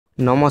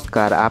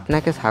নমস্কার,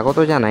 আপনাকে স্বাগত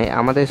জানাই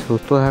আমাদের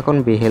সুস্থ থাকুন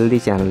বি হেলদি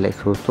চ্যানেলে।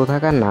 সুস্থ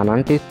থাকার নানান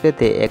টিপস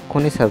পেতে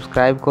এক্ষুনি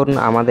সাবস্ক্রাইব করুন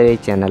আমাদের এই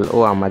চ্যানেল ও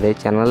আমাদের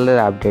চ্যানেলের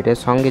আপডেটের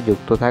সঙ্গে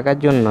যুক্ত থাকার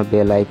জন্য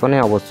বেল আইকনে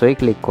অবশ্যই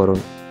ক্লিক করুন।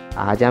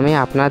 আজ আমি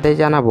আপনাদের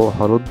জানাবো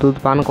হলুদ দুধ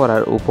পান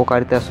করার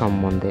উপকারিতা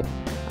সম্বন্ধে।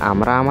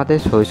 আমরা আমাদের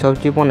শৈশব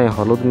জীবনে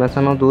হলুদ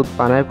মেশানো দুধ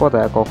পানের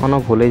কথা কখনো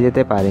ভুলে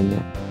যেতে পারি না।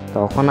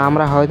 তখন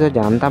আমরা হয়তো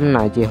জানতাম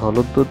না যে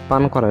হলুদ দুধ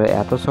পান করার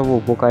এত সব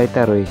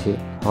উপকারিতা রয়েছে।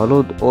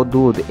 হলুদ ও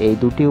দুধ এই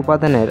দুটি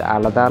উপাদানের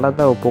আলাদা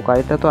আলাদা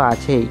উপকারিতা তো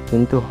আছেই,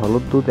 কিন্তু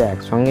হলুদ দুধ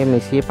একসঙ্গে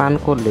মিশিয়ে পান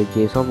করলে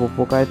যেসব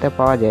উপকারিতা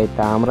পাওয়া যায়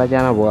তা আমরা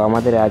জানাবো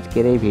আমাদের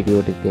আজকের এই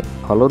ভিডিওটিতে।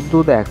 হলুদ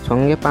দুধ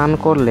একসঙ্গে পান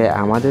করলে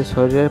আমাদের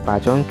শরীরের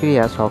পাচন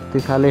ক্রিয়া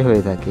শক্তিশালী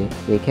হয়ে থাকে।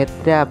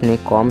 এক্ষেত্রে আপনি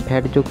কম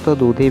ফ্যাটযুক্ত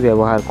দুধই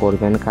ব্যবহার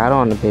করবেন,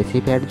 কারণ বেশি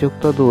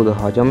ফ্যাটযুক্ত দুধ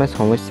হজমের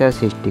সমস্যার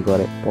সৃষ্টি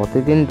করে।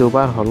 প্রতিদিন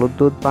দুবার হলুদ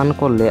দুধ পান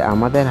করলে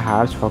আমাদের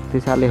হাড়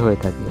শক্তিশালী হয়ে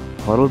থাকে।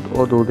 হলুদ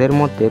ও দুধের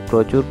মধ্যে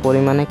প্রচুর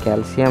পরিমাণে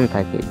ক্যালসিয়াম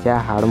থাকে, যা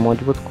হাড়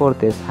মজবুত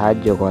করতে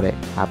সাহায্য করে।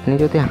 আপনি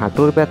যদি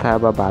হাঁটুর ব্যথা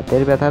বা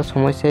বাতের ব্যথার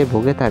সমস্যায়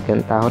ভুগে থাকেন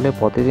তাহলে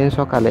প্রতিদিন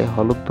সকালে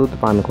হলুদ দুধ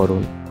পান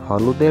করুন।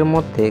 হলুদের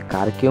মধ্যে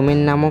কারকিউমিন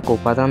নামক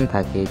উপাদান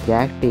থাকে, যা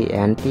একটি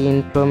অ্যান্টি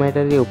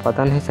ইনফ্লামেটরি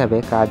উপাদান হিসাবে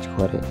কাজ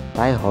করে।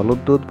 তাই হলুদ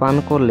দুধ পান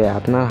করলে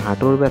আপনার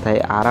হাঁটুর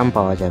ব্যথায় আরাম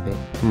পাওয়া যাবে।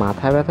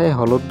 মাথা ব্যথায়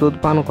হলুদ দুধ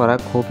পান করা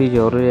খুবই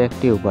জরুরি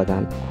একটি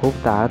উপাদান। খুব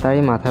তাড়াতাড়ি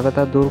মাথা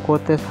ব্যথা দূর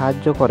করতে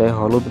সাহায্য করে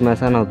হলুদ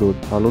মেশানো দুধ।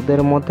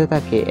 হলুদের মধ্যে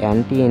থাকে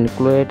অ্যান্টি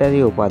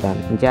ইনফ্লামেটরি উপাদান,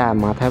 যা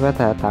মাথা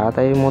ব্যথা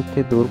তাড়াতাড়ির মধ্যে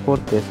দূর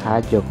করতে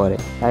সাহায্য করে।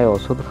 তাই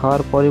ওষুধ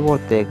খাওয়ার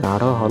পরিবর্তে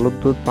গাঢ় হলুদ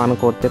দুধ পান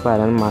করতে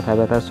পারেন মাথা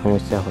ব্যথার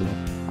সমস্যা হলে।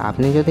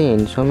 আপনি যদি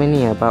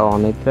ইনসোমনিয়া বা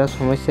অনিদ্রার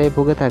সমস্যায়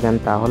ভুগে থাকেন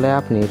তাহলে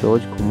আপনি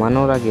রোজ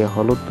ঘুমানোর আগে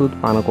হলুদ দুধ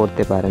পান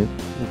করতে পারেন।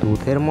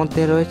 দুধের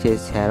মধ্যে রয়েছে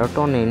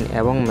সেরোটোনিন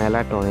এবং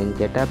মেলাটোনিন,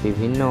 যেটা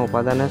বিভিন্ন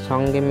উপাদানের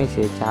সঙ্গে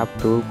মিশে চাপ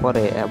দূর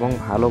করে এবং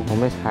ভালো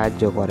ঘুমে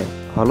সাহায্য করে।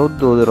 হলুদ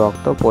দুধ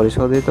রক্ত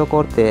পরিশোধিত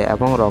করতে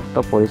এবং রক্ত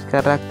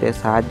পরিষ্কার রাখতে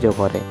সাহায্য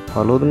করে।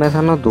 হলুদ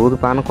মেশানো দুধ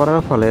পান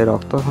করার ফলে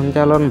রক্ত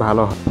সঞ্চালন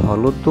ভালো হয়।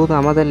 হলুদ দুধ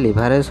আমাদের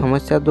লিভারের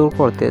সমস্যা দূর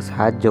করতে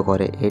সাহায্য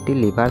করে। এটি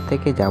লিভার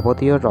থেকে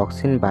যাবতীয়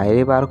টক্সিন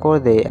বাইরে বার করে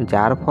দেয়,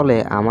 যার ফলে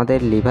আমাদের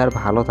লিভার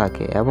ভালো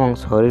থাকে এবং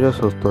শরীরও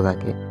সুস্থ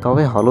থাকে।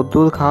 তবে হলুদ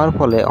দুধ খাওয়ার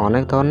ফলে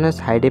অনেক ধরনের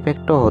সাইড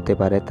এফেক্টও হতে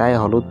পারে, তাই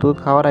হলুদ দুধ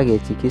খাওয়ার আগে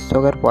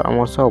চিকিৎসকের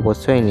পরামর্শ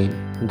অবশ্যই নিন।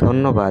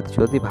 ধন্যবাদ।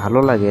 যদি ভালো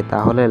লাগে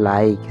তাহলে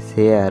লাইক,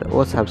 শেয়ার ও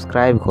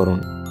সাবস্ক্রাইব করুন।